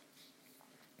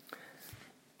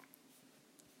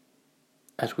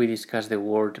as we discuss the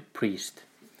word priest,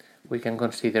 we can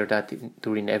consider that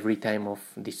during every time of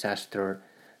disaster,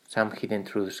 some hidden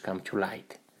truths come to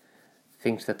light.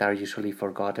 Things that are usually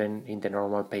forgotten in the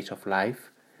normal pace of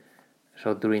life.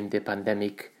 So during the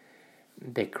pandemic,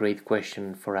 the great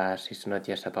question for us is not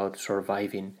just about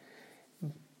surviving,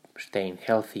 staying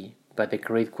healthy, but the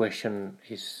great question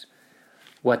is,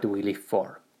 what do we live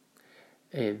for?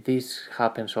 This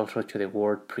happens also to the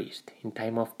word priest. In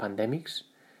time of pandemics,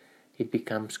 it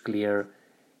becomes clear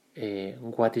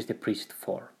what is the priest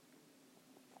for.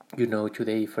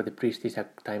 Today for the priest is a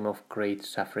time of great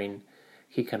suffering.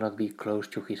 He cannot be close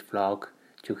to his flock,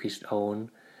 to his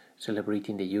own,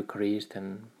 celebrating the Eucharist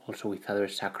and also with other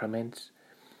sacraments.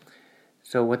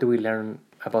 So what do we learn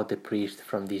about the priest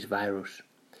from this virus?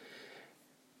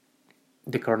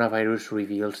 The coronavirus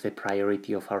reveals the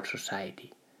priority of our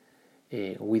society.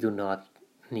 We do not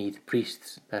need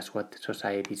priests. That's what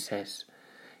society says.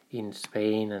 In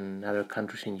Spain and other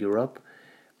countries in Europe,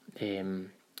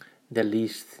 the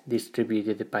list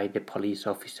distributed by the police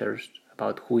officers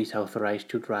about who is authorized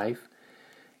to drive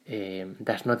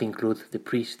does not include the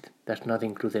priest, does not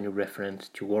include any reference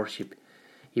to worship,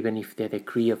 even if the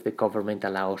decree of the government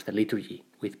allows the liturgy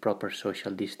with proper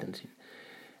social distancing.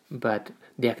 But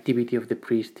the activity of the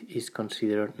priest is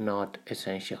considered not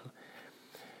essential.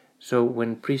 So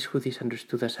when priesthood is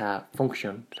understood as a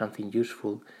function, something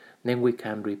useful, then we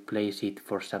can replace it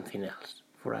for something else.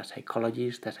 For a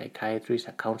psychologist, a psychiatrist,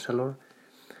 a counselor,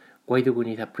 why do we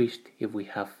need a priest if we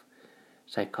have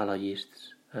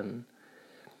psychologists? And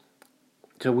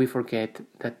so we forget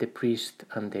that the priest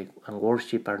and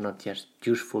worship are not just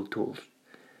useful tools,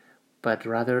 but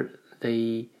rather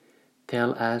they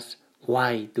tell us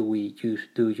why do we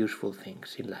do useful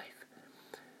things in life.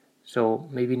 So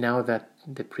maybe now that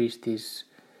the priest is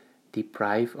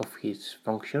deprived of his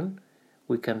function,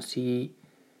 we can see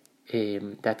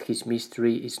that his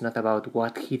mystery is not about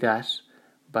what he does,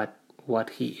 but what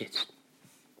he is.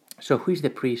 So who is the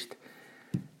priest?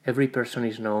 Every person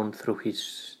is known through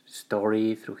his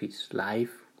story, through his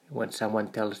life. When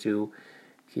someone tells you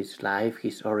his life,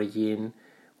 his origin,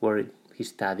 where he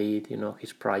studied,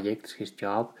 his projects, his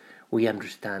job, we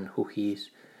understand who he is.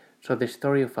 So the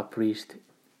story of a priest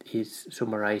is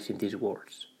summarized in these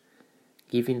words.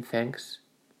 Giving thanks,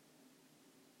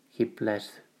 he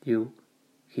blessed you,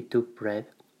 he took bread,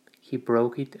 he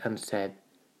broke it and said,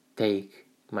 "Take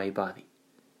my body."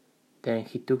 Then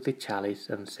he took the chalice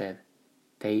and said,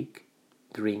 "Take,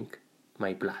 drink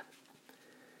my blood."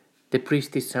 The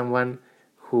priest is someone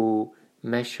who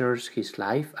measures his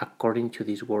life according to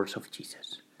these words of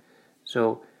Jesus.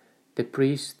 So the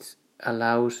priest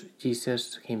allows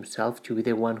Jesus himself to be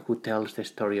the one who tells the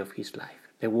story of his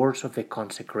life. The words of the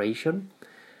consecration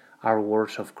are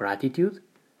words of gratitude.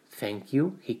 Thank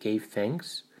you, he gave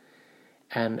thanks.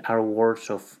 And are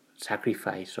words of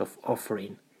sacrifice, of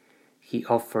offering. He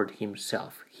offered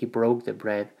himself. He broke the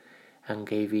bread and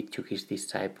gave it to his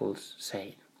disciples,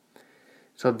 saying.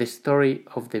 So the story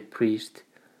of the priest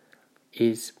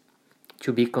is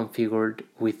to be configured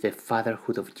with the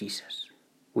fatherhood of Jesus.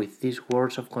 With these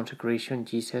words of consecration,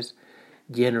 Jesus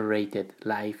generated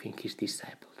life in his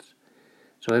disciples.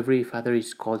 So every father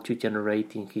is called to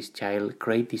generate in his child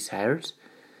great desires.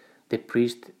 The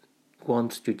priest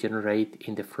wants to generate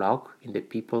in the flock, in the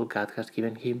people God has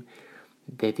given him,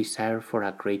 the desire for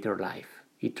a greater life,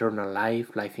 eternal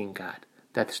life, life in God.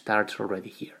 That starts already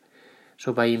here.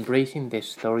 So by embracing the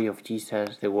story of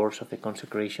Jesus, the words of the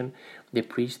consecration, the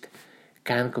priest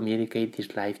can communicate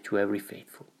this life to every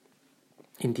faithful.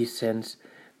 In this sense,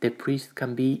 the priest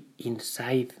can be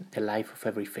inside the life of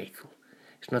every faithful.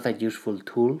 It's not a useful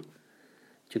tool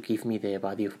to give me the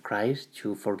body of Christ,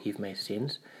 to forgive my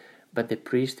sins, but the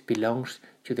priest belongs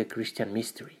to the Christian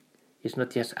mystery. It's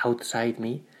not just outside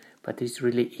me, but it's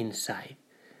really inside.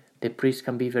 The priest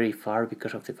can be very far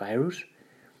because of the virus,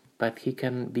 but he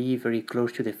can be very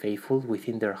close to the faithful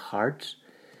within their hearts,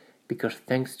 because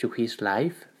thanks to his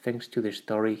life, thanks to the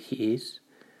story he is,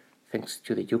 thanks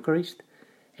to the Eucharist,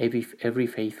 every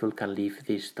faithful can live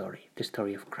this story, the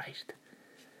story of Christ.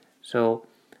 So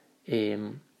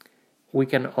we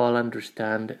can all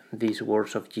understand these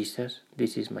words of Jesus,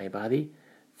 "This is my body,"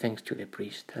 thanks to the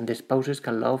priest. And the spouses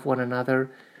can love one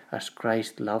another as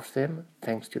Christ loves them,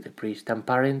 thanks to the priest. And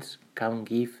parents can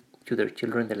give to their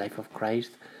children the life of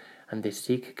Christ, and the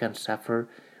sick can suffer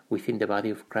within the body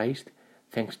of Christ,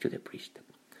 thanks to the priest.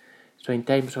 So in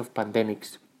times of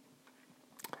pandemics,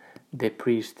 the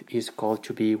priest is called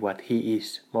to be what he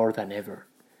is more than ever.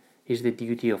 It's the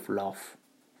duty of love,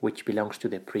 which belongs to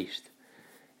the priest.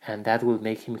 And that will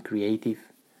make him creative,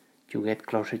 to get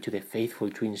closer to the faithful,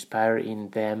 to inspire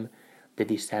in them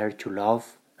the desire to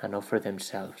love and offer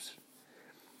themselves.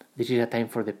 This is a time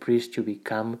for the priest to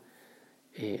become,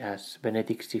 as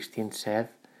Benedict XVI said,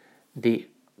 the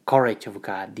courage of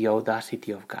God, the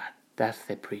audacity of God. That's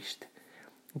the priest.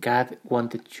 God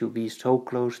wanted to be so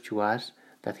close to us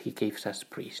that he gave us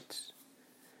priests.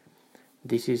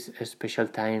 This is a special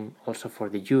time also for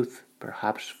the youth,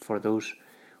 perhaps for those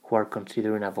who are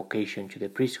considering a vocation to the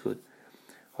priesthood,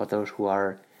 or those who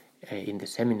are in the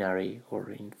seminary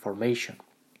or in formation.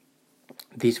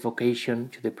 This vocation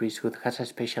to the priesthood has a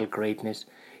special greatness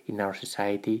in our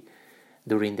society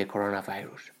during the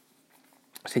coronavirus.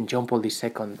 St. John Paul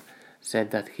II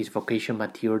said that his vocation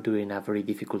matured during a very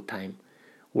difficult time,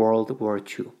 World War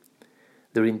II.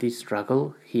 During this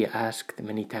struggle, he asked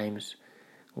many times,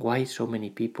 why so many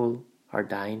people are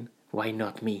dying? Why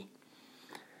not me?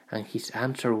 And his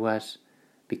answer was,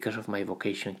 because of my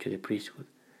vocation to the priesthood.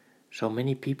 So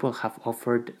many people have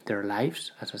offered their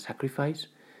lives as a sacrifice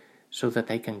so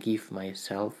that I can give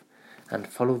myself and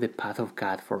follow the path of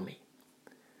God for me.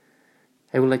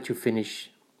 I would like to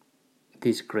finish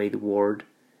this great word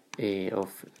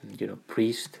of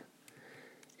priest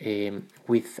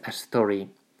with a story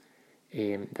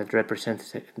that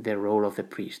represents the role of the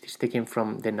priest. It's taken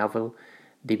from the novel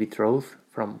The Betrothed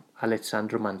from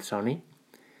Alessandro Manzoni.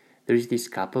 There is this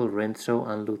couple, Renzo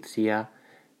and Lucia.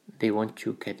 They want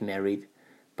to get married,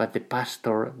 but the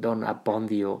pastor, Don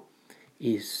Abbondio,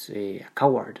 is a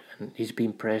coward and is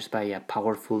being pressed by a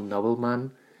powerful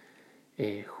nobleman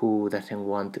who doesn't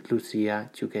want Lucia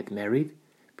to get married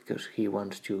because he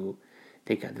wants to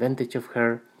take advantage of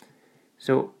her.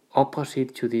 So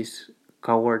opposite to this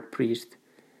coward priest,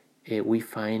 we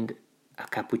find a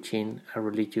Capuchin, a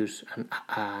religious,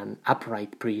 an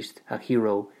upright priest, a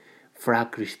hero, Fra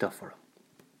Cristoforo.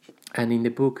 And in the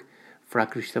book, Fra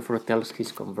Cristoforo tells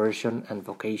his conversion and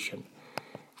vocation.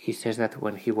 He says that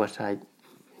when he was a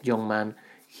young man,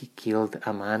 he killed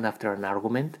a man after an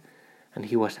argument, and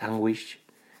he was anguished.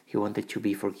 He wanted to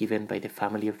be forgiven by the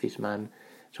family of this man.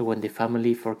 So when the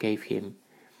family forgave him,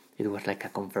 it was like a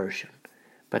conversion.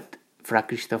 But Fra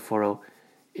Cristoforo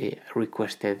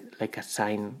requested like a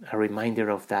sign, a reminder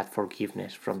of that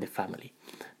forgiveness from the family.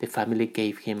 The family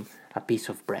gave him a piece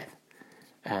of bread,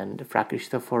 and Fra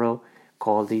Cristoforo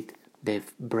called it the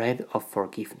bread of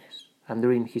forgiveness. And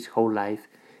during his whole life,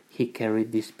 he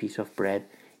carried this piece of bread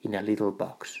in a little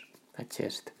box, a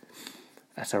chest,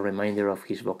 as a reminder of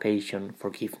his vocation,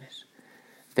 forgiveness.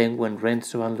 Then when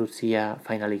Renzo and Lucia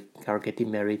finally are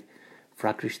getting married,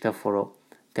 Fra Cristoforo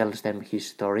tells them his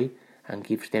story and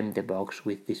gives them the box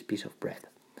with this piece of bread.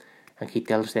 And he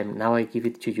tells them, now I give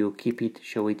it to you, keep it,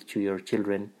 show it to your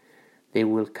children. They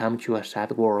will come to a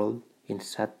sad world, in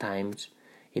sad times,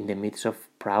 in the midst of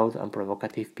proud and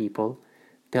provocative people.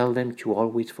 Tell them to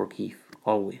always forgive,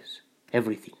 always,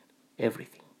 everything.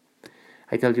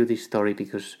 I tell you this story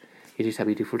because it is a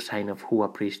beautiful sign of who a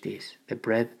priest is. The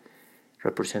bread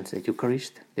represents the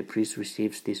Eucharist. The priest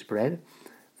receives this bread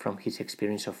from his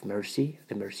experience of mercy,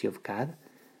 the mercy of God.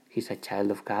 He's a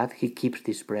child of God. He keeps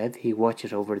this bread. He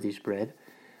watches over this bread,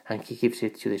 and he gives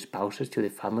it to the spouses, to the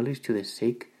families, to the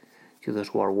sick, to those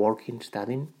who are working,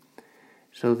 studying,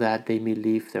 so that they may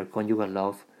live their conjugal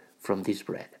love from this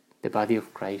bread, the body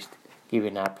of Christ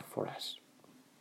given up for us.